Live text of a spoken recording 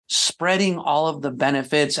spreading all of the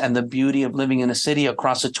benefits and the beauty of living in a city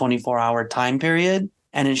across a 24-hour time period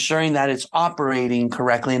and ensuring that it's operating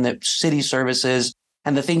correctly and that city services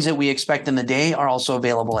and the things that we expect in the day are also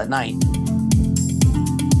available at night.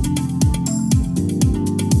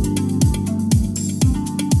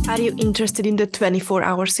 Are you interested in the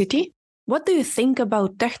 24-hour city? What do you think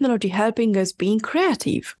about technology helping us being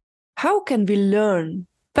creative? How can we learn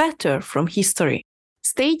better from history?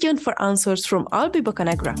 Stay tuned for answers from Albi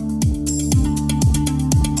Bocanegra.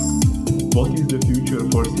 What is the future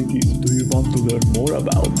for cities? Do you want to learn more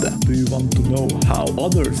about them? Do you want to know how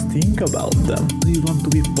others think about them? Do you want to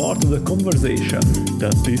be part of the conversation?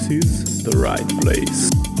 Then this is the right place.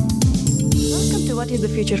 Welcome to What is the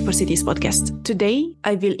Future for Cities podcast. Today,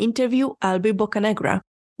 I will interview Albi Bocanegra,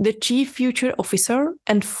 the Chief Future Officer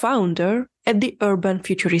and founder at the Urban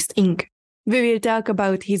Futurist Inc. We will talk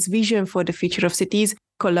about his vision for the future of cities,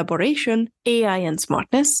 collaboration, AI and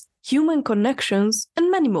smartness, human connections, and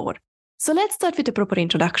many more. So let's start with a proper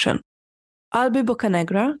introduction. Albi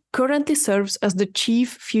Bocanegra currently serves as the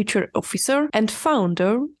Chief Future Officer and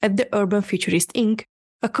founder at the Urban Futurist Inc.,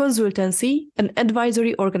 a consultancy and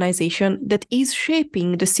advisory organization that is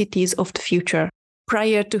shaping the cities of the future.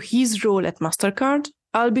 Prior to his role at MasterCard,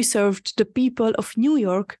 Albi served the people of New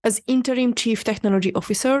York as interim Chief Technology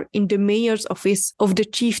Officer in the Mayor's Office of the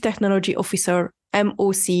Chief Technology Officer,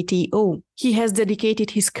 MOCTO. He has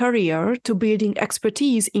dedicated his career to building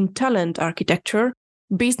expertise in talent architecture,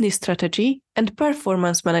 business strategy, and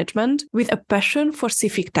performance management with a passion for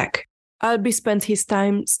civic tech. Albi spends his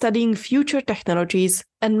time studying future technologies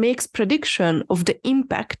and makes prediction of the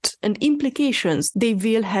impact and implications they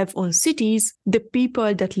will have on cities, the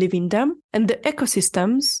people that live in them, and the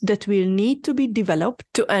ecosystems that will need to be developed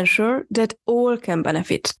to ensure that all can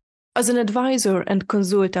benefit. As an advisor and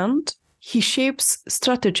consultant, he shapes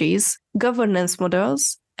strategies, governance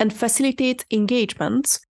models, and facilitates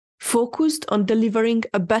engagements focused on delivering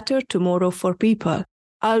a better tomorrow for people.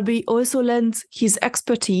 Albi also lends his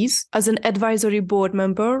expertise as an advisory board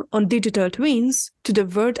member on digital twins to the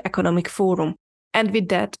World Economic Forum. And with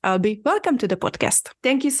that, Albi, welcome to the podcast.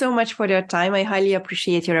 Thank you so much for your time. I highly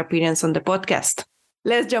appreciate your appearance on the podcast.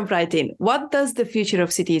 Let's jump right in. What does the future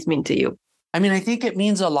of cities mean to you? I think it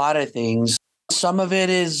means a lot of things. Some of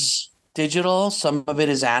it is digital, some of it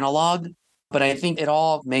is analog, but I think it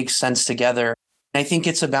all makes sense together. I think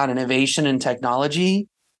it's about innovation and technology,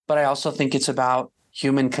 but I also think it's about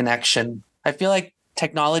human connection. I feel like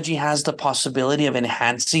technology has the possibility of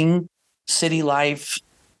enhancing city life,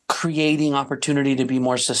 creating opportunity to be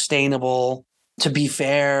more sustainable, to be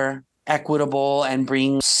fair, equitable, and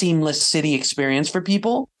bring seamless city experience for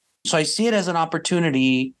people. So I see it as an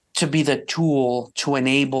opportunity to be the tool to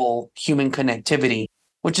enable human connectivity,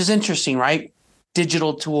 which is interesting, right?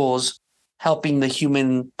 Digital tools helping the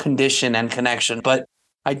human condition and connection. But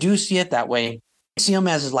I do see it that way. I see them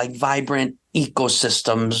as like vibrant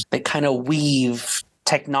ecosystems that kind of weave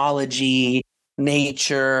technology,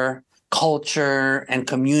 nature, culture, and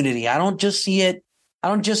community. I don't just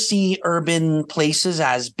see urban places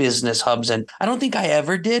as business hubs. And I don't think I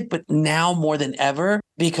ever did, but now more than ever,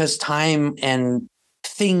 because time and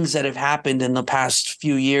things that have happened in the past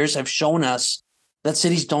few years have shown us that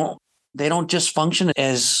cities don't just function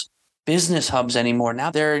as business hubs anymore.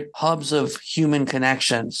 Now they're hubs of human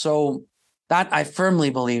connection. So that I firmly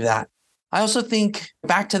believe that. I also think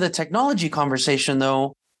back to the technology conversation,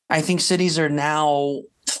 though, I think cities are now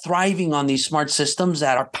thriving on these smart systems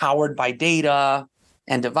that are powered by data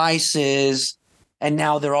and devices. And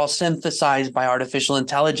now they're all synthesized by artificial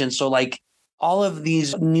intelligence. So like all of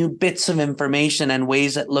these new bits of information and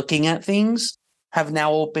ways at looking at things have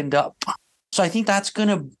now opened up. So I think that's going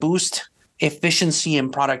to boost efficiency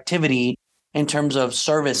and productivity in terms of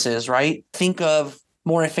services, right? Think of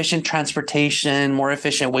more efficient transportation, more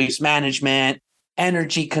efficient waste management,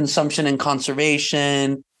 energy consumption and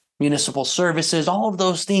conservation, municipal services, all of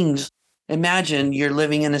those things. Imagine you're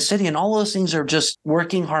living in a city and all those things are just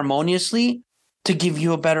working harmoniously to give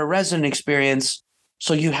you a better resident experience.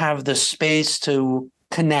 So you have the space to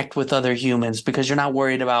connect with other humans because you're not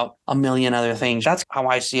worried about a million other things. That's how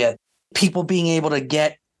I see it. People being able to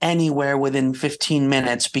get anywhere within 15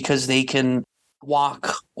 minutes because they can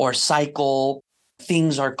walk or cycle.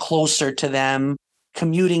 Things are closer to them.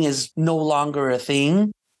 Commuting is no longer a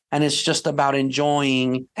thing. And it's just about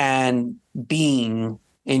enjoying and being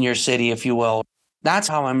in your city, if you will. That's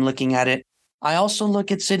how I'm looking at it. I also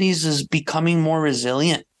look at cities as becoming more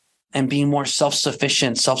resilient and being more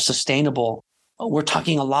self-sufficient, self-sustainable. We're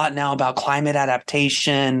talking a lot now about climate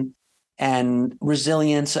adaptation and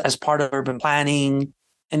resilience as part of urban planning,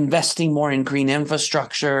 investing more in green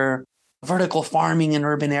infrastructure, vertical farming in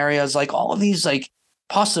urban areas, like all of these like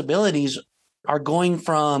possibilities are going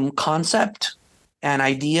from concept and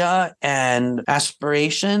idea and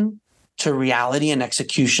aspiration to reality and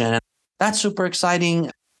execution. That's super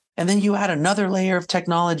exciting. And then you add another layer of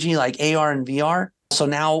technology like AR and VR. So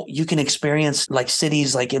now you can experience like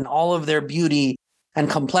cities like in all of their beauty and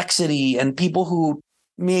complexity, and people who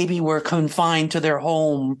maybe were confined to their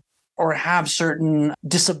home or have certain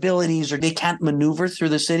disabilities or they can't maneuver through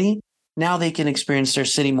the city. Now they can experience their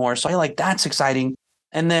city more. So I like that's exciting.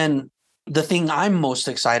 And then the thing I'm most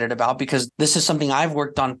excited about, because this is something I've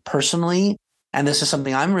worked on personally, and this is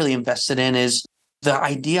something I'm really invested in, is the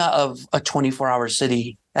idea of a 24-hour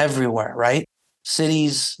city everywhere, right?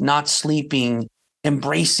 Cities not sleeping,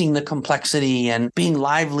 embracing the complexity and being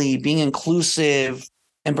lively, being inclusive,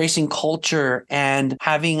 embracing culture, and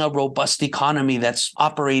having a robust economy that's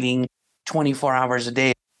operating 24 hours a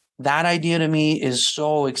day. That idea to me is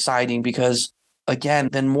so exciting because, again,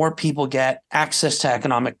 then more people get access to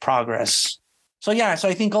economic progress. So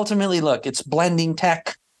I think ultimately, look, it's blending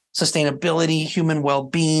tech, sustainability, human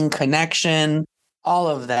well-being, connection, all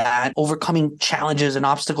of that, overcoming challenges and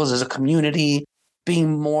obstacles as a community,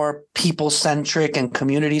 being more people-centric and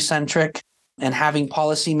community-centric, and having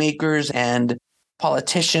policymakers and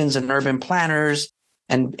politicians and urban planners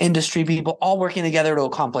and industry people all working together to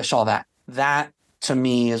accomplish all that. That, to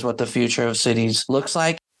me, is what the future of cities looks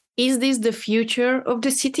like. Is this the future of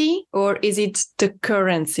the city, or is it the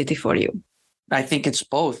current city for you? I think it's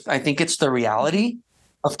both. I think it's the reality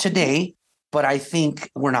of today, but I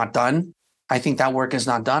think we're not done. I think that work is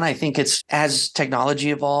not done. I think it's as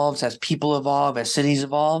technology evolves, as people evolve, as cities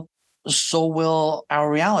evolve, so will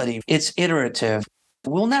our reality. It's iterative.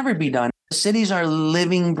 We'll never be done. Cities are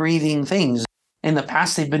living, breathing things. In the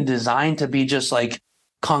past, they've been designed to be just like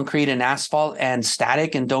concrete and asphalt and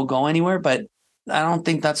static and don't go anywhere. But I don't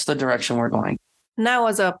think that's the direction we're going. Now,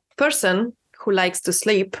 as a person who likes to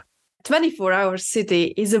sleep, 24-hour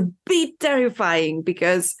city is a bit terrifying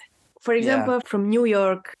because, for example, from New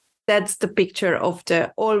York, that's the picture of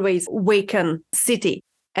the always waken city.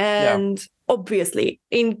 And obviously,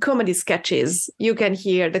 in comedy sketches, you can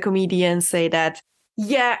hear the comedians say that,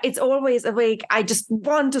 yeah, it's always awake. I just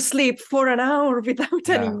want to sleep for an hour without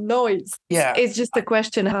any noise. Yeah. It's just a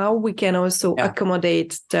question how we can also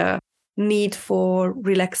accommodate the need for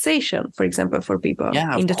relaxation, for example, for people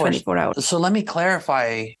in the 24 hours. So let me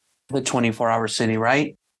clarify the 24-hour city,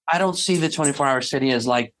 right? I don't see the 24-hour city as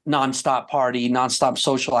like nonstop party, nonstop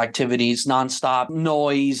social activities, nonstop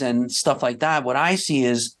noise and stuff like that. What I see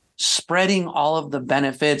is spreading all of the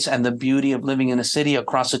benefits and the beauty of living in a city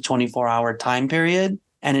across a 24-hour time period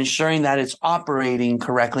and ensuring that it's operating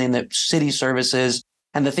correctly and that city services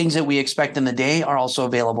and the things that we expect in the day are also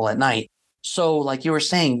available at night. So like you were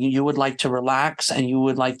saying, you would like to relax and you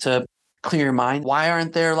would like to clear your mind. Why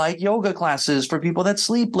aren't there like yoga classes for people that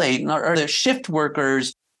sleep late or the shift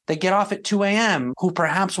workers that get off at 2 a.m. who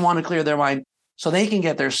perhaps want to clear their mind so they can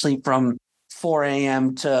get their sleep from 4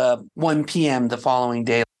 a.m. to 1 p.m. the following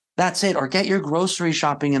day? That's it. Or get your grocery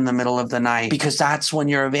shopping in the middle of the night because that's when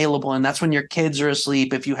you're available and that's when your kids are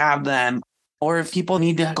asleep if you have them. Or if people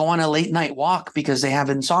need to go on a late night walk because they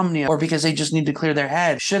have insomnia or because they just need to clear their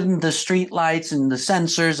head. Shouldn't the street lights and the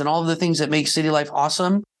sensors and all of the things that make city life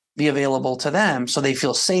awesome be available to them so they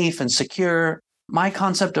feel safe and secure? My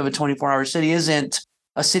concept of a 24-hour city isn't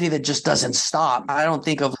a city that just doesn't stop. I don't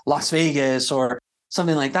think of Las Vegas or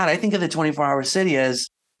something like that. I think of the 24-hour city as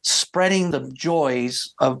spreading the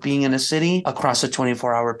joys of being in a city across a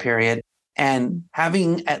 24-hour period and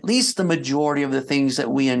having at least the majority of the things that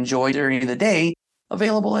we enjoy during the day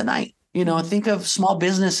available at night. You know, think of small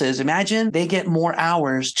businesses. Imagine they get more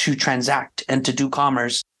hours to transact and to do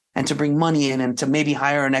commerce and to bring money in and to maybe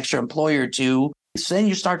hire an extra employee or two. So then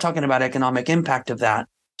you start talking about economic impact of that.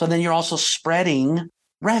 So then you're also spreading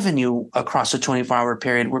revenue across a 24-hour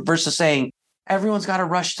period versus saying everyone's got to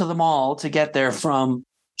rush to the mall to get there from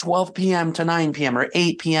 12 p.m. to 9 p.m. or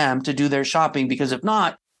 8 p.m. to do their shopping, because if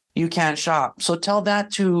not, you can't shop. So tell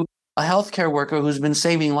that to a healthcare worker who's been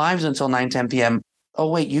saving lives until 9, 10 p.m. Oh,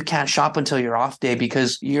 wait, you can't shop until your off day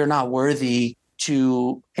because you're not worthy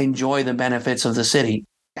to enjoy the benefits of the city.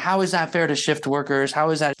 How is that fair to shift workers? How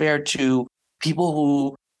is that fair to people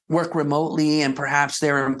who work remotely and perhaps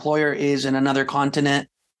their employer is in another continent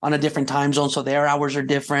on a different time zone, so their hours are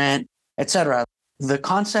different, etc.? The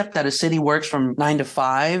concept that a city works from 9 to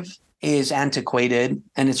 5 is antiquated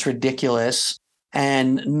and it's ridiculous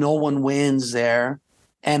and no one wins there.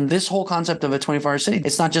 And this whole concept of a 24-hour city,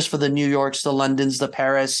 it's not just for the New Yorks, the Londons, the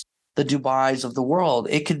Paris, the Dubais of the world.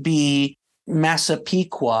 It could be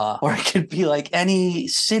Massapequa, or it could be like any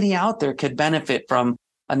city out there could benefit from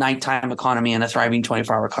a nighttime economy and a thriving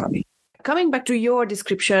 24-hour economy. Coming back to your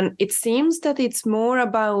description, it seems that it's more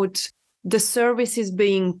about the services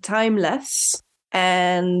being timeless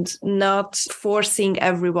and not forcing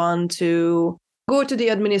everyone to go to the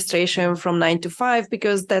administration from 9 to 5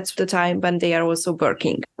 because that's the time when they are also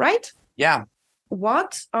working, right? Yeah.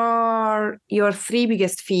 What are your 3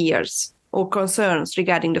 biggest fears or concerns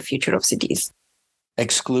regarding the future of cities?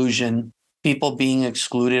 Exclusion, people being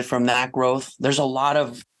excluded from that growth. There's a lot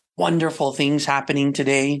of wonderful things happening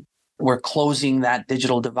today. We're closing that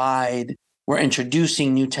digital divide. We're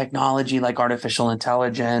introducing new technology like artificial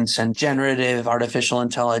intelligence and generative artificial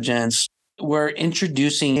intelligence. We're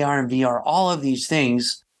introducing AR and VR, all of these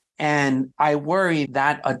things. And I worry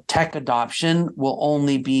that a tech adoption will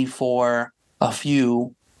only be for a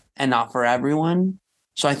few and not for everyone.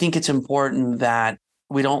 So I think it's important that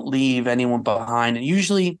we don't leave anyone behind. And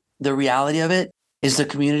usually the reality of it is the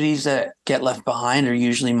communities that get left behind are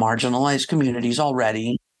usually marginalized communities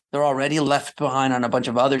already. They're already left behind on a bunch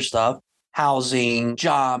of other stuff, housing,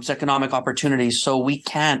 jobs, economic opportunities. So we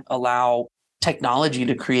can't allow technology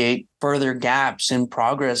to create further gaps in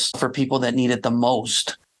progress for people that need it the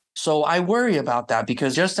most. So I worry about that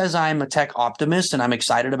because just as I'm a tech optimist and I'm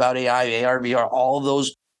excited about AI, AR, VR, all of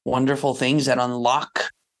those wonderful things that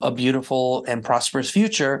unlock a beautiful and prosperous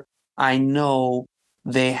future, I know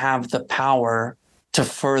they have the power to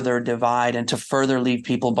further divide and to further leave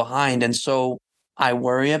people behind. And so I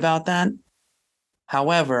worry about that.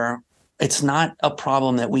 However, it's not a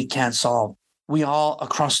problem that we can't solve. We all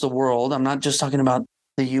across the world, I'm not just talking about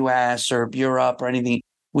the US or Europe or anything,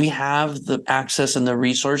 we have the access and the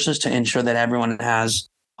resources to ensure that everyone has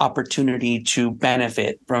opportunity to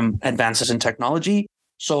benefit from advances in technology.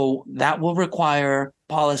 So that will require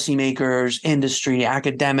policymakers, industry,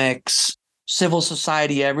 academics, civil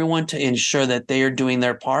society, everyone to ensure that they are doing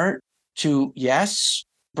their part to, yes,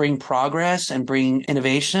 bring progress and bring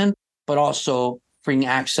innovation, but also bring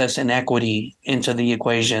access and equity into the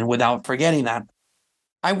equation without forgetting that.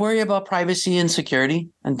 I worry about privacy and security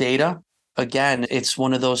and data. Again, it's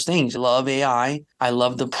one of those things. I love AI. I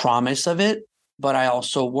love the promise of it, but I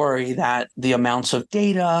also worry that the amounts of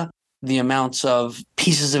data, the amounts of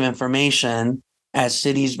pieces of information as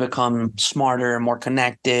cities become smarter, more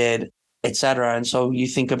connected, et cetera. And so you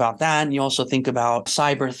think about that, and you also think about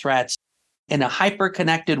cyber threats. In a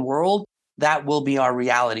hyper-connected world, that will be our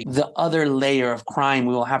reality. The other layer of crime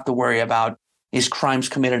we will have to worry about is crimes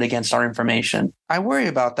committed against our information. I worry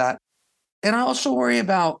about that. And I also worry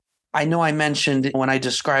about, I know I mentioned when I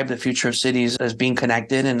described the future of cities as being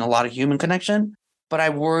connected and a lot of human connection, but I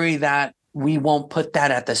worry that we won't put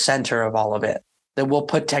that at the center of all of it, that we'll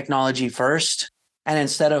put technology first. And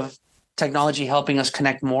instead of technology helping us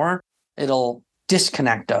connect more, it'll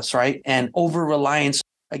disconnect us, right? And over-reliance.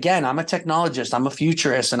 Again, I'm a technologist, I'm a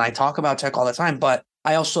futurist, and I talk about tech all the time, but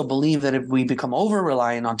I also believe that if we become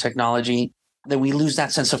over-reliant on technology, then we lose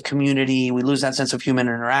that sense of community, we lose that sense of human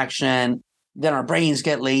interaction. Then our brains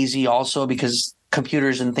get lazy also because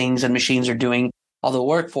computers and things and machines are doing all the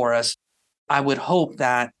work for us. I would hope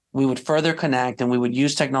that we would further connect and we would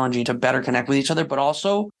use technology to better connect with each other, but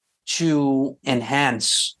also to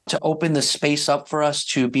enhance, to open the space up for us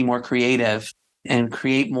to be more creative and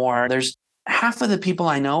create more. There's half of the people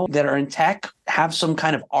I know that are in tech have some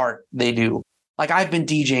kind of art they do. Like I've been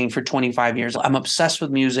DJing for 25 years. I'm obsessed with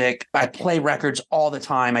music. I play records all the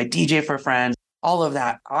time. I DJ for friends, all of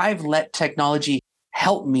that. I've let technology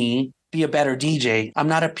help me be a better DJ. I'm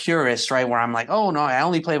not a purist, right? Where I'm like, oh no, I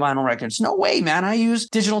only play vinyl records. No way, man. I use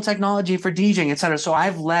digital technology for DJing, et cetera. So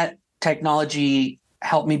I've let technology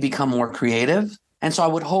help me become more creative. And so I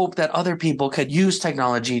would hope that other people could use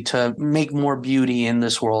technology to make more beauty in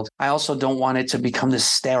this world. I also don't want it to become this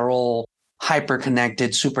sterile,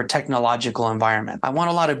 hyper-connected, super technological environment. I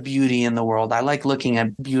want a lot of beauty in the world. I like looking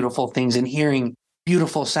at beautiful things and hearing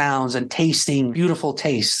beautiful sounds and tasting beautiful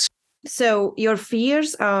tastes. So your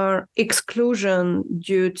fears are exclusion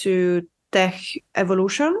due to tech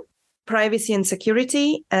evolution, privacy and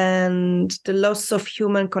security, and the loss of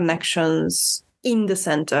human connections in the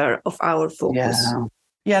center of our focus.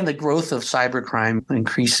 Yeah, and the growth of cybercrime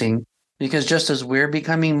increasing, because just as we're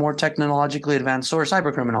becoming more technologically advanced, so are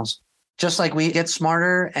cybercriminals. Just like we get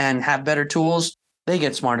smarter and have better tools, they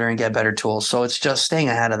get smarter and get better tools. So it's just staying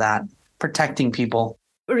ahead of that, protecting people.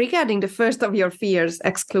 Regarding the first of your fears,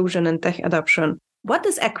 exclusion and tech adoption, what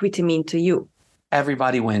does equity mean to you?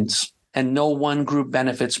 Everybody wins, and no one group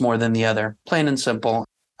benefits more than the other, plain and simple.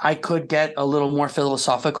 I could get a little more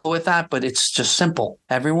philosophical with that, but it's just simple.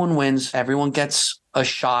 Everyone wins. Everyone gets a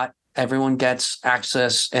shot. Everyone gets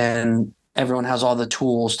access, and everyone has all the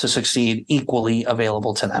tools to succeed equally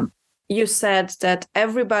available to them. You said that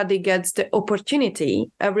everybody gets the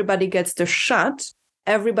opportunity, everybody gets the shot,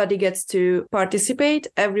 everybody gets to participate,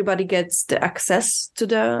 everybody gets the access to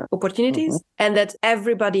the opportunities, and that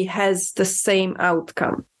everybody has the same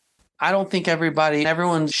outcome. I don't think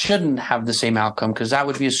everyone shouldn't have the same outcome, because that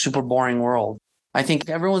would be a super boring world. I think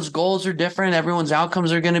everyone's goals are different. Everyone's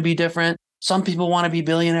outcomes are going to be different. Some people want to be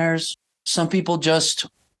billionaires. Some people just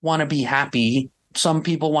want to be happy. Some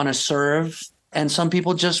people want to serve. And some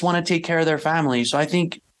people just want to take care of their family. So I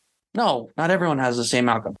think, no, not everyone has the same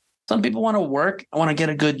outcome. Some people want to work, want to get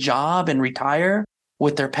a good job and retire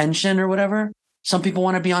with their pension or whatever. Some people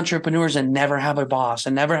want to be entrepreneurs and never have a boss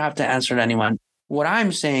and never have to answer to anyone. What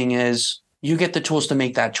I'm saying is you get the tools to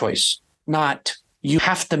make that choice, not you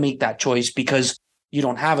have to make that choice because you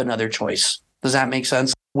don't have another choice. Does that make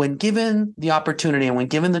sense? When given the opportunity and when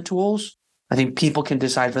given the tools, I think people can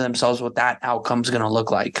decide for themselves what that outcome is going to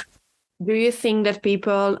look like. Do you think that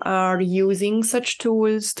people are using such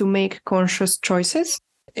tools to make conscious choices?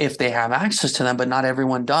 If they have access to them, but not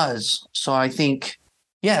everyone does. So I think,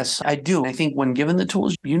 yes, I do. I think when given the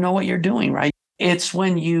tools, you know what you're doing, right? It's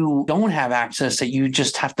when you don't have access that you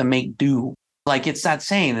just have to make do. Like it's that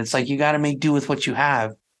saying, it's like you got to make do with what you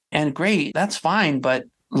have. And great, that's fine, but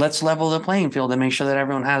let's level the playing field and make sure that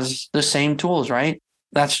everyone has the same tools, right?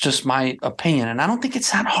 That's just my opinion. And I don't think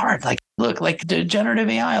it's that hard. Like, look, like generative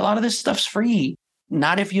AI, a lot of this stuff's free.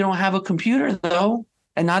 Not if you don't have a computer, though,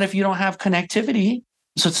 and not if you don't have connectivity.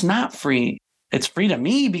 So it's not free. It's free to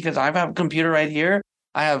me because I have a computer right here.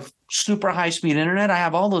 I have super high-speed internet. I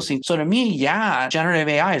have all those things. So to me, yeah, generative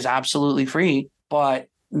AI is absolutely free. But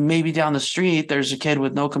maybe down the street, there's a kid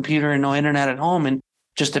with no computer and no internet at home, and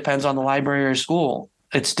just depends on the library or school.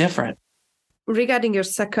 It's different. Regarding your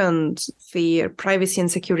second sphere, privacy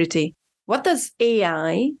and security, what does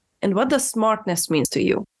AI and what does smartness mean to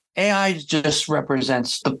you? AI just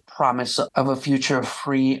represents the promise of a future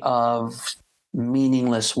free of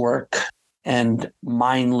meaningless work and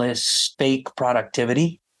mindless fake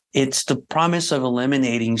productivity. It's the promise of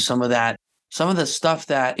eliminating some of the stuff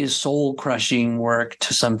that is soul crushing work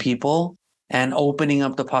to some people and opening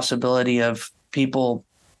up the possibility of people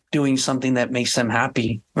doing something that makes them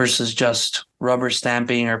happy versus just rubber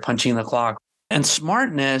stamping or punching the clock. And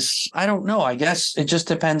smartness, I don't know. I guess it just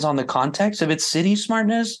depends on the context. If it's city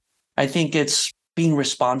smartness, I think it's being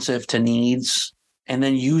responsive to needs and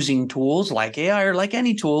then using tools like AI or like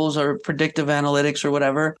any tools or predictive analytics or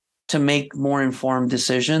whatever to make more informed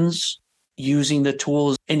decisions, using the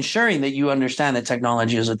tools, ensuring that you understand that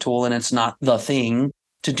technology is a tool and it's not the thing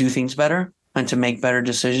to do things better and to make better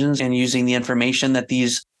decisions, and using the information that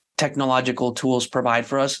these technological tools provide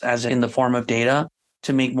for us as in the form of data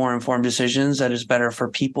to make more informed decisions that is better for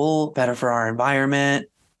people, better for our environment,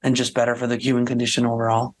 and just better for the human condition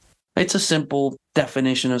overall. It's a simple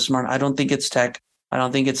definition of smart. I don't think it's tech. I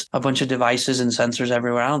don't think it's a bunch of devices and sensors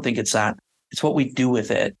everywhere. I don't think it's that. It's what we do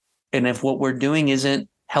with it. And if what we're doing isn't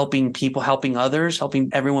helping people, helping others, helping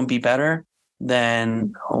everyone be better,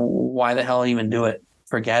 then why the hell even do it?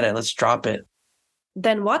 Forget it. Let's drop it.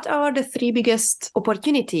 Then what are the three biggest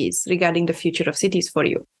opportunities regarding the future of cities for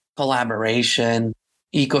you? Collaboration,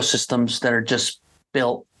 ecosystems that are just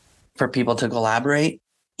built for people to collaborate,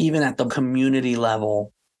 even at the community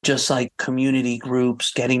level, just like community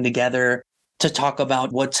groups getting together to talk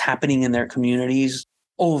about what's happening in their communities.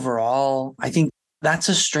 Overall, I think that's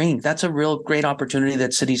a strength. That's a real great opportunity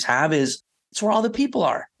that cities have. Is it's where all the people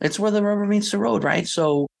are. It's where the rubber meets the road, right?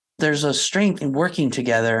 So there's a strength in working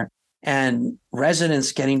together and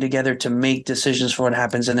residents getting together to make decisions for what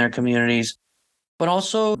happens in their communities, but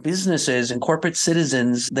also businesses and corporate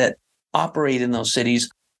citizens that operate in those cities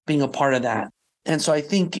being a part of that. And so I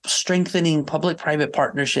think strengthening public-private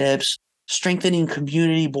partnerships, strengthening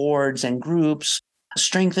community boards and groups,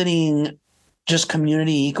 strengthening just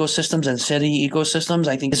community ecosystems and city ecosystems,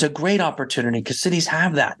 I think is a great opportunity because cities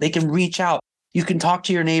have that. They can reach out. You can talk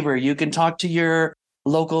to your neighbor. You can talk to your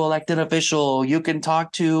local elected official. You can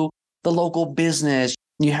talk to the local business.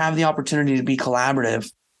 You have the opportunity to be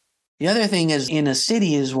collaborative. The other thing is in a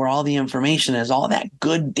city is where all the information is, all that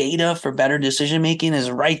good data for better decision-making is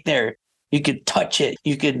right there. You could touch it.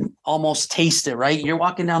 You could almost taste it, right? You're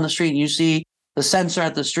walking down the street and you see the sensor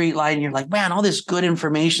at the street light and you're like, man, all this good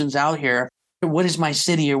information's out here. What is my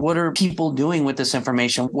city or what are people doing with this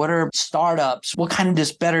information? What are startups? What kind of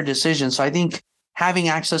just better decisions? So I think having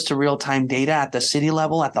access to real-time data at the city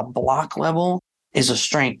level, at the block level is a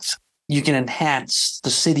strength. You can enhance the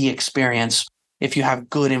city experience if you have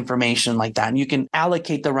good information like that. And you can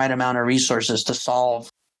allocate the right amount of resources to solve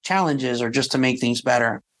challenges or just to make things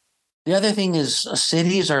better. The other thing is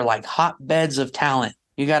cities are like hotbeds of talent.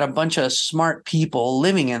 You got a bunch of smart people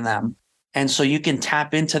living in them. And so you can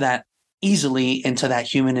tap into that easily, into that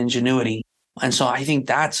human ingenuity. And so I think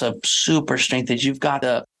that's a super strength, that you've got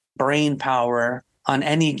the brain power on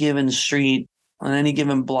any given street, on any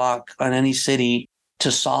given block, on any city,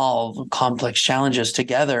 to solve complex challenges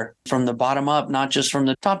together from the bottom up, not just from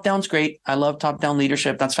the top down's great. I love top down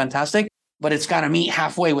leadership. That's fantastic, but it's got to meet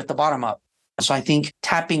halfway with the bottom up. So I think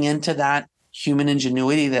tapping into that human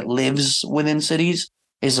ingenuity that lives within cities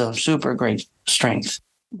is a super great strength.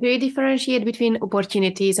 Do you differentiate between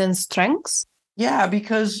opportunities and strengths? Yeah,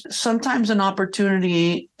 because sometimes an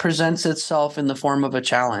opportunity presents itself in the form of a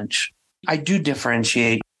challenge. I do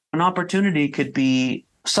differentiate. An opportunity could be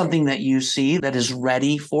something that you see that is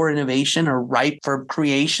ready for innovation or ripe for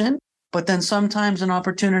creation. But then sometimes an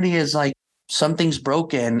opportunity is like something's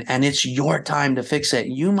broken and it's your time to fix it.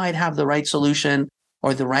 You might have the right solution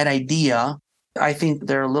or the right idea. I think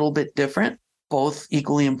they're a little bit different, both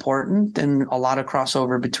equally important, and a lot of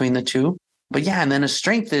crossover between the two. But yeah, and then a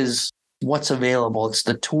strength is what's available. It's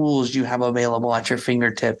the tools you have available at your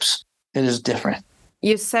fingertips. It is different.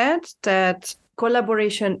 You said that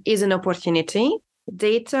collaboration is an opportunity.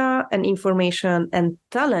 Data and information and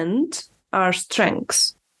talent are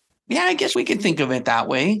strengths. Yeah, I guess we could think of it that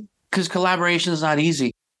way, because collaboration is not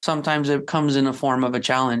easy. Sometimes it comes in a form of a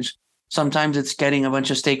challenge. Sometimes it's getting a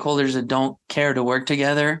bunch of stakeholders that don't care to work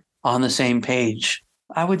together on the same page.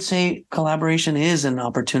 I would say collaboration is an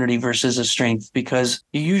opportunity versus a strength, because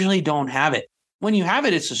you usually don't have it. When you have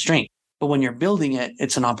it, it's a strength. But when you're building it,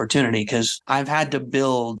 it's an opportunity, because I've had to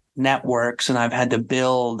build networks and I've had to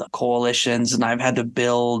build coalitions and I've had to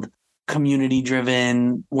build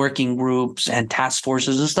community-driven working groups and task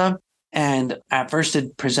forces and stuff. And at first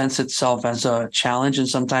it presents itself as a challenge and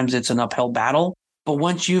sometimes it's an uphill battle. But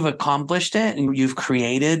once you've accomplished it and you've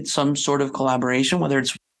created some sort of collaboration, whether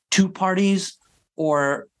it's 2 parties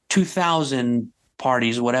or 2,000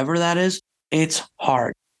 parties, whatever that is, it's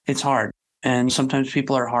hard. It's hard. And sometimes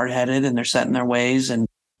people are hard-headed and they're set in their ways, and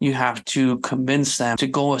you have to convince them to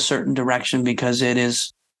go a certain direction because it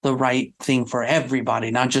is the right thing for everybody,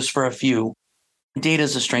 not just for a few. Data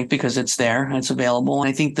is a strength because it's there, it's available. And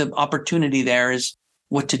I think the opportunity there is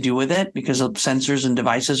what to do with it, because sensors and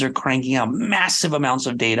devices are cranking out massive amounts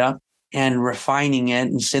of data and refining it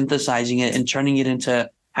and synthesizing it and turning it into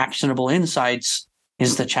actionable insights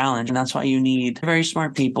is the challenge. And that's why you need very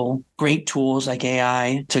smart people, great tools like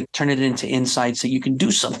AI to turn it into insights that you can do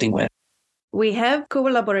something with. We have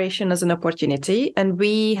collaboration as an opportunity, and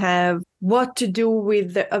we have what to do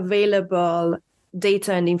with the available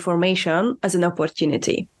data and information as an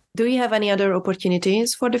opportunity. Do you have any other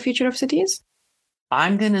opportunities for the future of cities?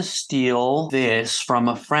 I'm going to steal this from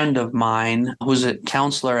a friend of mine who's a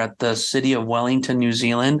counselor at the city of Wellington, New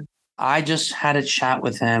Zealand. I just had a chat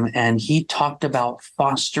with him and he talked about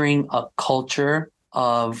fostering a culture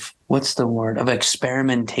of, of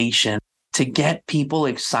experimentation, to get people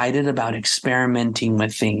excited about experimenting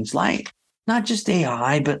with things like not just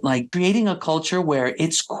AI, but like creating a culture where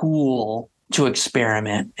it's cool to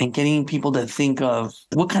experiment and getting people to think of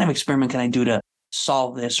what kind of experiment can I do to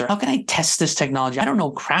solve this, or how can I test this technology? I don't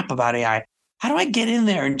know crap about AI. How do I get in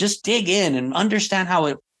there and just dig in and understand how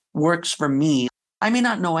it works for me? I may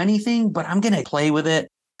not know anything, but I'm going to play with it.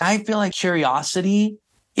 I feel like curiosity,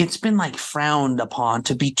 it's been like frowned upon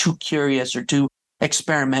to be too curious or too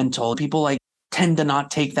experimental. People like tend to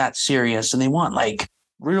not take that serious, and they want like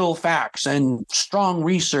real facts and strong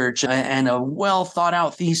research and a well thought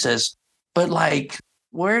out thesis. But like,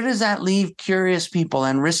 where does that leave curious people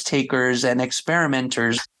and risk takers and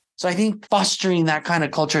experimenters? So I think fostering that kind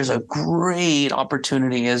of culture is a great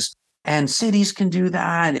opportunity, and cities can do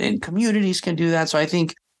that and communities can do that. So I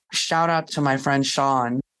think shout out to my friend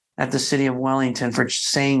Sean at the city of Wellington for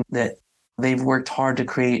saying that they've worked hard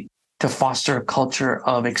to foster a culture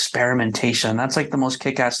of experimentation. That's like the most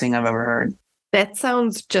kick-ass thing I've ever heard. That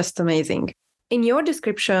sounds just amazing. In your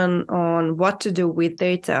description on what to do with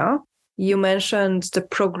data, you mentioned the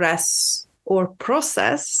progress or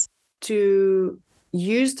process to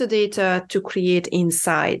use the data to create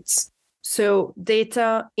insights. So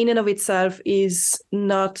data in and of itself is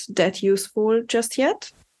not that useful just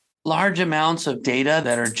yet? Large amounts of data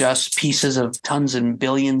that are just pieces of tons and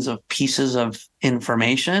billions of pieces of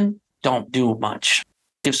information don't do much.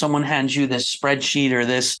 If someone hands you this spreadsheet or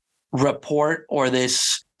this report or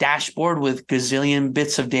this dashboard with gazillion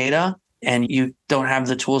bits of data, and you don't have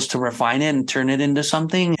the tools to refine it and turn it into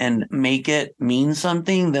something and make it mean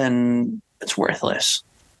something, then it's worthless.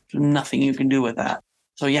 There's nothing you can do with that.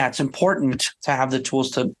 So yeah, it's important to have the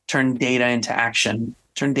tools to turn data into action,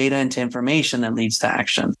 turn data into information that leads to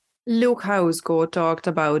action. Luke Hausgo talked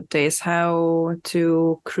about this, how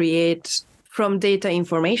to create from data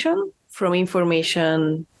information from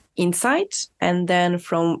information insight, and then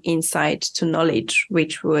from insight to knowledge,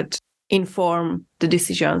 which would inform the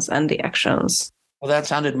decisions and the actions. Well, that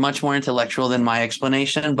sounded much more intellectual than my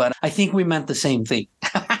explanation, but I think we meant the same thing.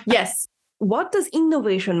 Yes. What does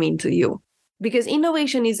innovation mean to you? Because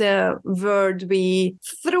innovation is a word we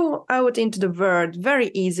throw out into the world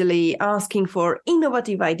very easily, asking for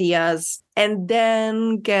innovative ideas, and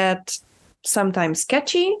then get sometimes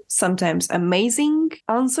sketchy, sometimes amazing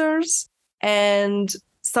answers, and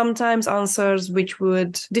sometimes answers which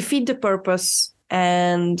would defeat the purpose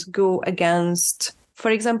and go against,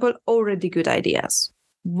 for example, already good ideas.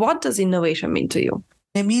 What does innovation mean to you?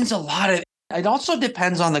 It means a lot. It also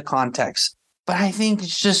depends on the context, but I think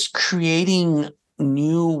it's just creating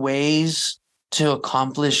new ways to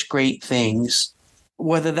accomplish great things,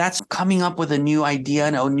 whether that's coming up with a new idea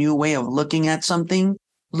and a new way of looking at something,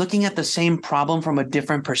 looking at the same problem from a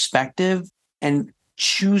different perspective and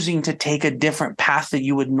choosing to take a different path that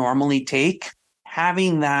you would normally take,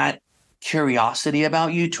 having that curiosity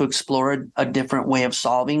about you to explore a different way of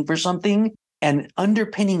solving for something. And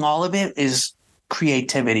underpinning all of it is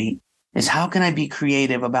creativity, is how can I be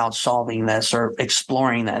creative about solving this or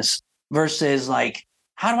exploring this versus like,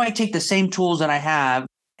 how do I take the same tools that I have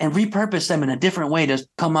and repurpose them in a different way to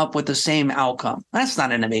come up with the same outcome? That's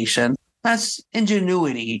not innovation. That's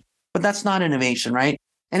ingenuity, but that's not innovation, right?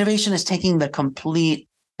 Innovation is taking the complete,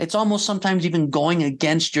 it's almost sometimes even going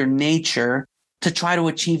against your nature to try to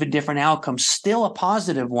achieve a different outcome, still a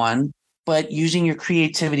positive one, but using your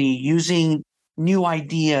creativity, using new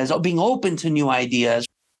ideas, being open to new ideas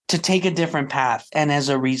to take a different path. And as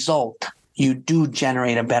a result, you do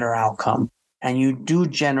generate a better outcome and you do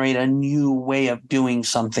generate a new way of doing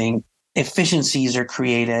something. Efficiencies are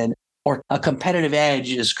created or a competitive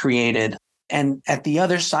edge is created. And at the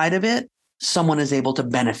other side of it, someone is able to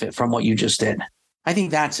benefit from what you just did. I think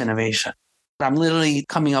that's innovation. I'm literally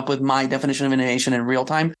coming up with my definition of innovation in real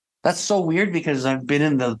time. That's so weird because I've been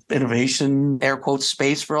in the innovation air quotes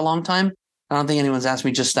space for a long time. I don't think anyone's asked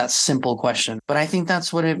me just that simple question, but I think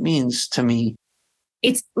that's what it means to me.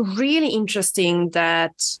 It's really interesting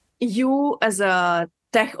that you as a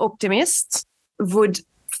tech optimist would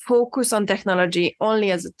focus on technology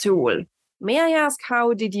only as a tool. May I ask,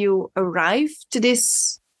 how did you arrive to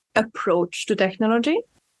this approach to technology?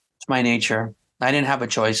 It's my nature. I didn't have a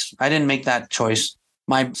choice. I didn't make that choice.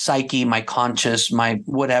 My psyche, my conscious, my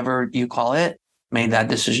whatever you call it, made that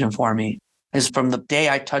decision for me. Is from the day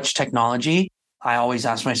I touched technology, I always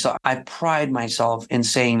ask myself, I pride myself in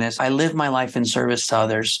saying this. I live my life in service to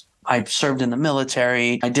others. I served in the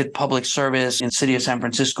military. I did public service in the city of San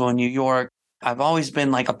Francisco and New York. I've always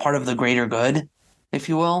been like a part of the greater good, if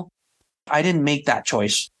you will. I didn't make that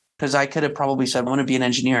choice because I could have probably said, I want to be an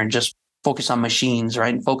engineer and just focus on machines,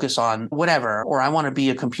 right? And focus on whatever, or I want to be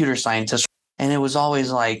a computer scientist. And it was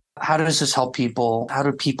always like, how does this help people? How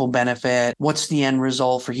do people benefit? What's the end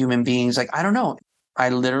result for human beings? Like, I don't know. I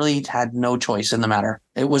literally had no choice in the matter.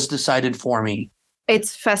 It was decided for me.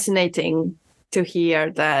 It's fascinating to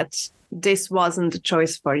hear that this wasn't a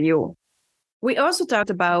choice for you. We also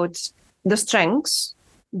talked about the strengths,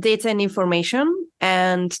 data and information,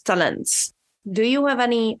 and talents. Do you have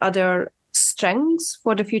any other strengths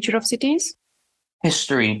for the future of cities?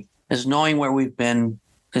 History is knowing where we've been,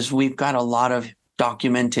 is we've got a lot of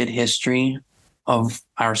documented history of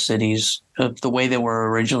our cities, of the way they were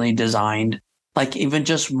originally designed. Like even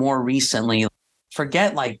just more recently,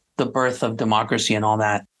 forget like the birth of democracy and all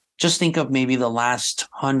that. Just think of maybe the last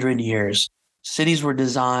 100 years. Cities were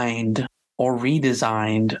designed or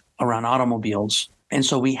redesigned around automobiles. And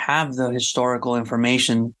so we have the historical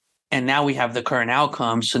information and now we have the current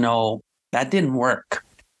outcomes to know that didn't work.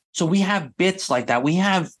 So we have bits like that. We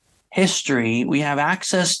have history. We have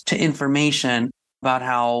access to information about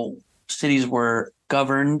how cities were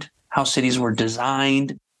governed, how cities were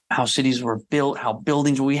designed, how cities were built, how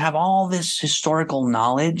buildings. We have all this historical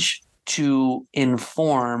knowledge to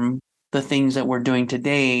inform the things that we're doing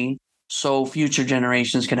today so future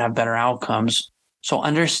generations can have better outcomes. So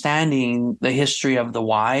understanding the history of the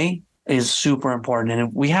why is super important.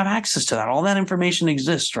 And we have access to that. All that information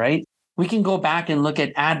exists, right? We can go back and look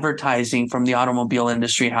at advertising from the automobile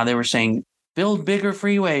industry, how they were saying, build bigger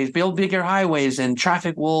freeways, build bigger highways, and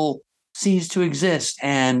traffic will cease to exist,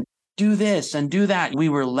 and do this and do that. We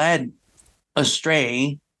were led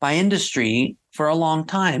astray by industry for a long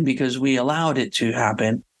time because we allowed it to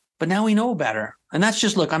happen. But now we know better. And that's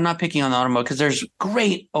just, look, I'm not picking on the automotive because there's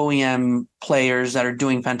great OEM players that are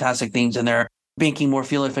doing fantastic things and they're making more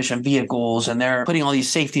fuel efficient vehicles and they're putting all these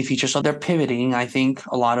safety features. So they're pivoting, I think,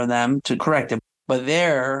 a lot of them to correct it. But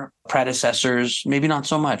their predecessors, maybe not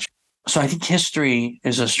so much. So I think history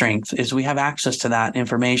is a strength, is we have access to that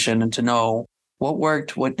information and to know what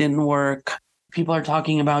worked, what didn't work. People are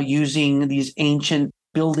talking about using these ancient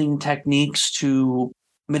building techniques to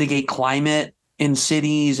mitigate climate in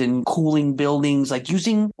cities and cooling buildings, like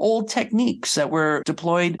using old techniques that were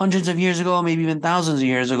deployed hundreds of years ago, maybe even thousands of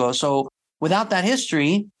years ago. So without that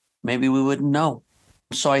history, maybe we wouldn't know.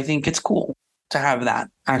 So I think it's cool to have that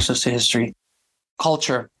access to history.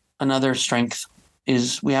 Culture, another strength,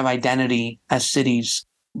 is we have identity as cities,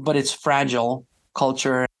 but it's fragile.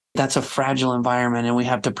 Culture, that's a fragile environment and we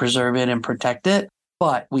have to preserve it and protect it,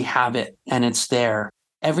 but we have it and it's there.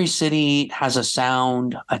 Every city has a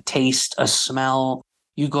sound, a taste, a smell.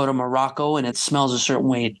 You go to Morocco and it smells a certain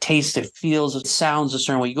way. It tastes, it feels, it sounds a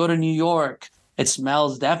certain way. You go to New York, it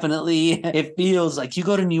smells definitely, it feels like. You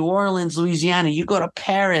go to New Orleans, Louisiana, you go to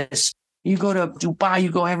Paris, you go to Dubai,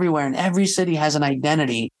 you go everywhere. And every city has an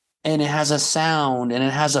identity and it has a sound and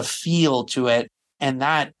it has a feel to it. And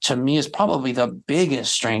that, to me, is probably the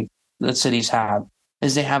biggest strength that cities have,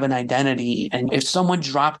 is they have an identity. And if someone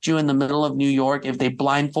dropped you in the middle of New York, if they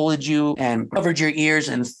blindfolded you and covered your ears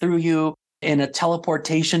and threw you in a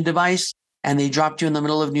teleportation device and they dropped you in the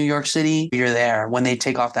middle of New York City, you're there. When they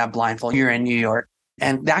take off that blindfold, you're in New York.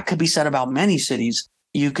 And that could be said about many cities.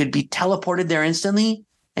 You could be teleported there instantly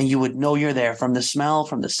and you would know you're there, from the smell,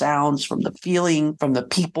 from the sounds, from the feeling, from the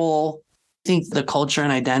people. I think the culture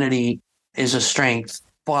and identity is a strength,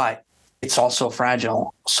 but it's also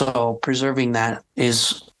fragile. So preserving that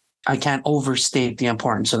is, I can't overstate the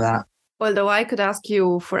importance of that. Although I could ask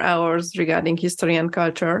you for hours regarding history and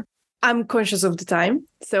culture, I'm conscious of the time.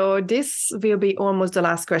 So this will be almost the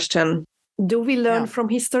last question. Do we learn from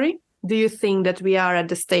history? Do you think that we are at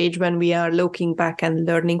the stage when we are looking back and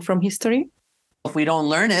learning from history? If we don't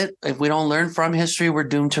learn it, if we don't learn from history, we're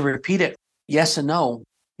doomed to repeat it. Yes and no.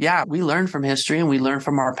 Yeah, we learn from history and we learn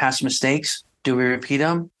from our past mistakes. Do we repeat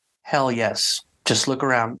them? Hell yes. Just look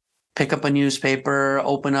around. Pick up a newspaper,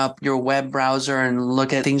 open up your web browser and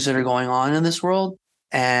look at things that are going on in this world.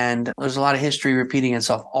 And there's a lot of history repeating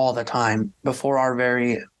itself all the time before our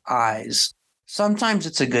very eyes. Sometimes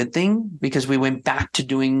it's a good thing because we went back to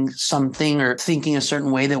doing something or thinking a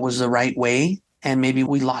certain way that was the right way. And maybe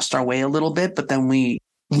we lost our way a little bit, but then we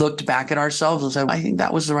looked back at ourselves and said, I think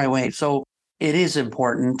that was the right way. So it is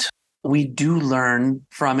important. We do learn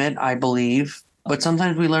from it, I believe, but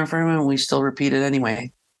sometimes we learn from it and we still repeat it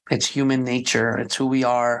anyway. It's human nature. It's who we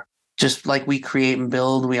are. Just like we create and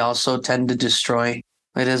build, we also tend to destroy.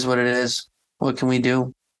 It is what it is. What can we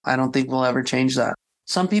do? I don't think we'll ever change that.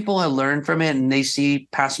 Some people have learned from it and they see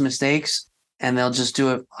past mistakes and they'll just do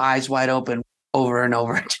it eyes wide open over and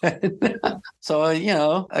over again. So,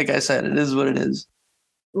 like I said, it is what it is.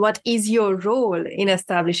 What is your role in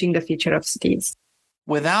establishing the future of cities?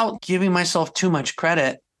 Without giving myself too much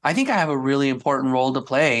credit, I think I have a really important role to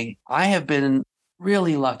play. I have been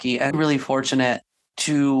really lucky and really fortunate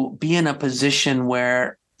to be in a position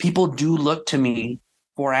where people do look to me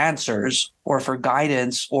for answers or for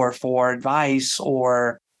guidance or for advice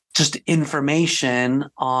or just information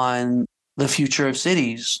on the future of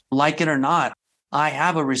cities. Like it or not, I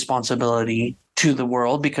have a responsibility to the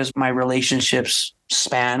world because my relationships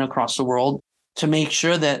span across the world to make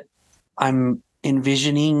sure that I'm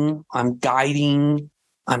envisioning, I'm guiding,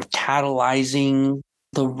 I'm catalyzing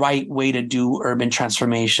the right way to do urban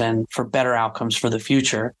transformation for better outcomes for the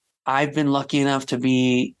future. I've been lucky enough to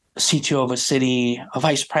be CTO of a city, a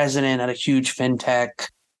vice president at a huge fintech,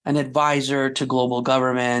 an advisor to global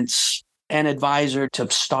governments, an advisor to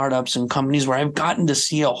startups and companies where I've gotten to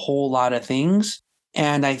see a whole lot of things.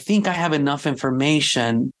 And I think I have enough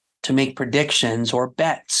information to make predictions or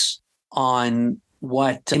bets on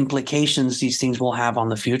what implications these things will have on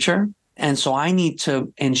the future. And so I need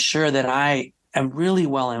to ensure that I am really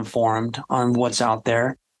well informed on what's out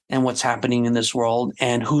there and what's happening in this world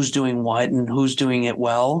and who's doing what and who's doing it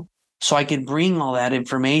well. So I can bring all that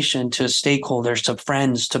information to stakeholders, to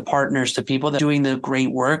friends, to partners, to people that are doing the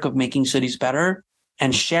great work of making cities better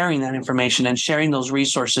and sharing that information and sharing those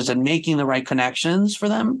resources and making the right connections for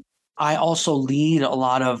them. I also lead a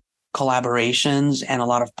lot of collaborations and a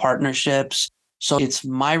lot of partnerships. So it's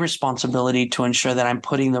my responsibility to ensure that I'm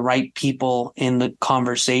putting the right people in the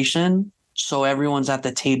conversation so everyone's at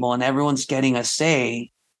the table and everyone's getting a say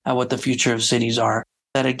at what the future of cities are.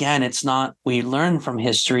 That again, it's not, we learn from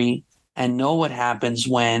history and know what happens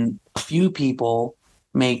when a few people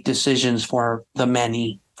make decisions for the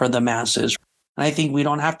many, for the masses. And I think we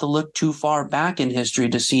don't have to look too far back in history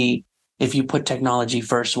to see if you put technology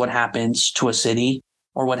first, what happens to a city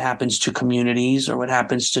or what happens to communities or what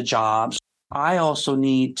happens to jobs. I also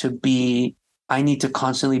need to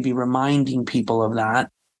constantly be reminding people of that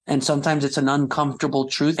And sometimes it's an uncomfortable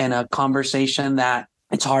truth and a conversation that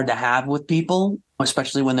it's hard to have with people,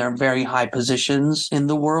 especially when they're in very high positions in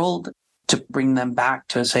the world, to bring them back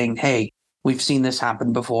to saying, hey, we've seen this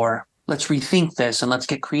happen before. Let's rethink this and let's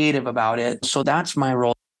get creative about it. So that's my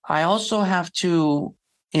role. I also have to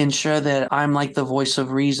ensure that I'm like the voice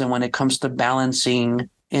of reason when it comes to balancing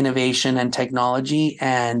innovation and technology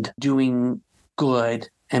and doing good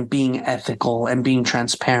and being ethical and being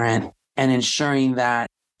transparent and ensuring that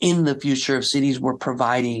in the future of cities, we're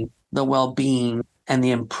providing the well-being and the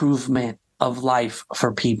improvement of life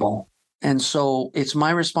for people. And so it's my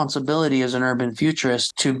responsibility as an urban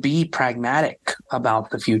futurist to be pragmatic about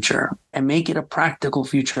the future and make it a practical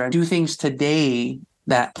future and do things today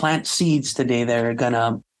that plant seeds today that are going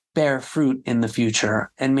to bear fruit in the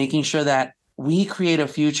future, and making sure that we create a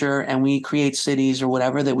future and we create cities or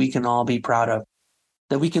whatever that we can all be proud of,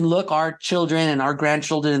 that we can look our children and our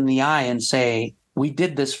grandchildren in the eye and say, we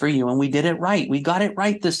did this for you and we did it right. We got it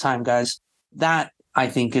right this time, guys. That, I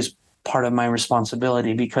think, is part of my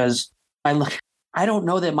responsibility, because I don't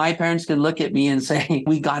know that my parents could look at me and say,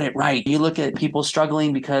 we got it right. You look at people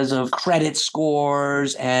struggling because of credit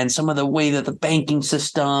scores and some of the way that the banking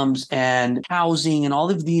systems and housing and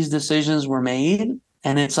all of these decisions were made.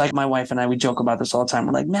 And it's like my wife and I, we joke about this all the time.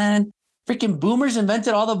 We're like, man, freaking boomers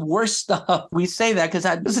invented all the worst stuff. We say that because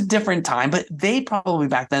that was a different time, but they probably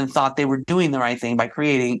back then thought they were doing the right thing by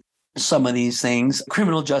creating some of these things,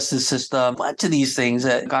 criminal justice system, a bunch of these things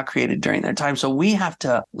that got created during their time. So we have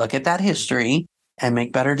to look at that history and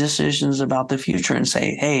make better decisions about the future and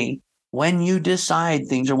say, hey, when you decide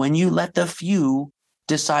things or when you let the few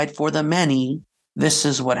decide for the many, this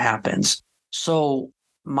is what happens. So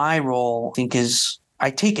my role, I think, is I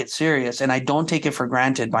take it serious, and I don't take it for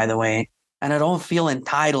granted, by the way. And I don't feel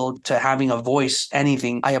entitled to having a voice,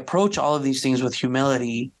 anything. I approach all of these things with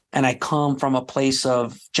humility, and I come from a place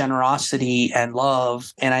of generosity and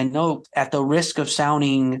love. And I know, at the risk of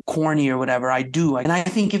sounding corny or whatever, I do. And I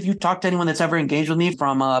think if you talk to anyone that's ever engaged with me,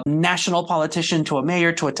 from a national politician to a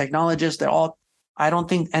mayor to a technologist, I don't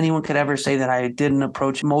think anyone could ever say that I didn't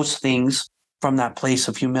approach most things from that place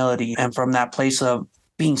of humility and from that place of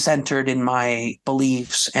being centered in my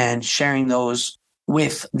beliefs and sharing those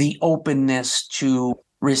with the openness to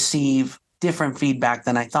receive different feedback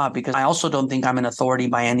than I thought, because I also don't think I'm an authority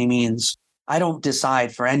by any means. I don't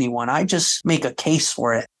decide for anyone. I just make a case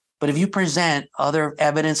for it. But if you present other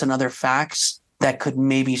evidence and other facts that could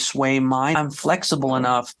maybe sway mine, I'm flexible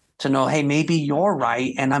enough to know, hey, maybe you're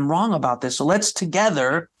right and I'm wrong about this. So let's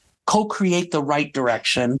together co-create the right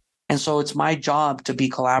direction. And so it's my job to be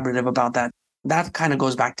collaborative about that. That kind of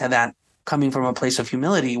goes back to that coming from a place of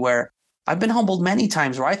humility, where I've been humbled many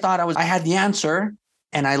times where I thought I had the answer,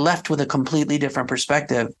 and I left with a completely different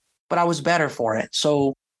perspective, but I was better for it.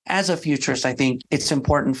 So as a futurist, I think it's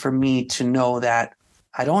important for me to know that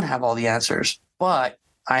I don't have all the answers, but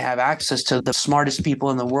I have access to the smartest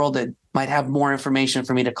people in the world that might have more information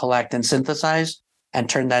for me to collect and synthesize and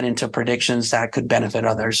turn that into predictions that could benefit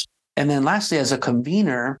others. And then lastly, as a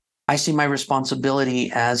convener, I see my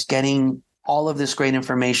responsibility as getting all of this great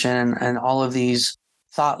information and all of these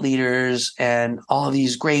thought leaders and all of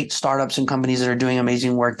these great startups and companies that are doing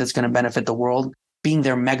amazing work that's going to benefit the world, being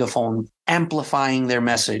their megaphone, amplifying their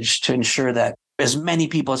message to ensure that as many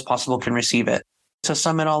people as possible can receive it. To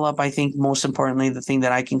sum it all up, I think most importantly, the thing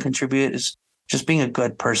that I can contribute is just being a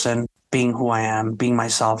good person, being who I am, being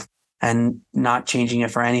myself, and not changing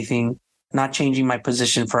it for anything, not changing my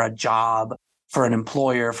position for a job, for an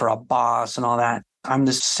employer, for a boss and all that. I'm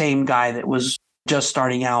the same guy that was just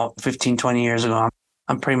starting out 15, 20 years ago.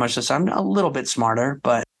 I'm pretty much the same. I'm a little bit smarter,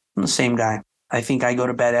 but I'm the same guy. I think I go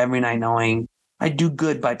to bed every night knowing I do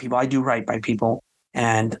good by people. I do right by people.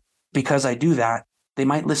 And because I do that, they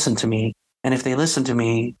might listen to me. And if they listen to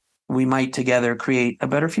me, we might together create a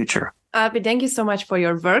better future. Albi, thank you so much for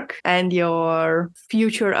your work and your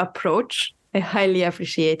future approach. I highly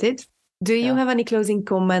appreciate it. Do you have any closing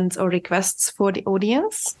comments or requests for the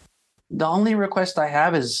audience? The only request I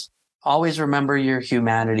have is always remember your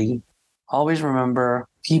humanity. Always remember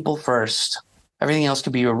people first. Everything else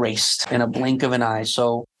could be erased in a blink of an eye.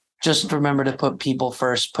 So just remember to put people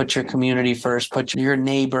first, put your community first, put your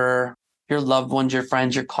neighbor, your loved ones, your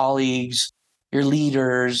friends, your colleagues, your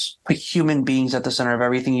leaders, put human beings at the center of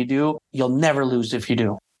everything you do. You'll never lose if you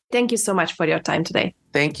do. Thank you so much for your time today.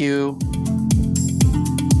 Thank you.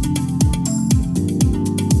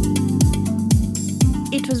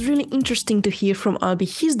 It was really interesting to hear from Albi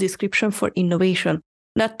his description for innovation,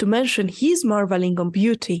 not to mention his marveling on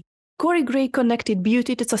beauty. Corey Gray connected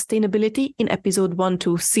beauty to sustainability in episode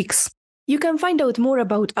 126. You can find out more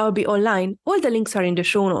about Albi online. All the links are in the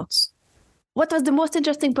show notes. What was the most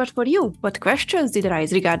interesting part for you? What questions did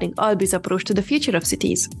arise regarding Albi's approach to the future of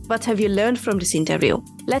cities? What have you learned from this interview?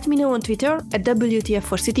 Let me know on Twitter at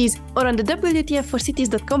WTF4Cities or on the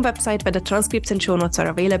WTF4Cities.com website where the transcripts and show notes are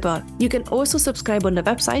available. You can also subscribe on the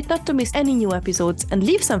website not to miss any new episodes and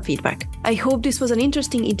leave some feedback. I hope this was an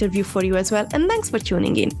interesting interview for you as well, and thanks for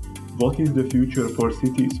tuning in. What is the Future for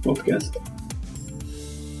Cities podcast?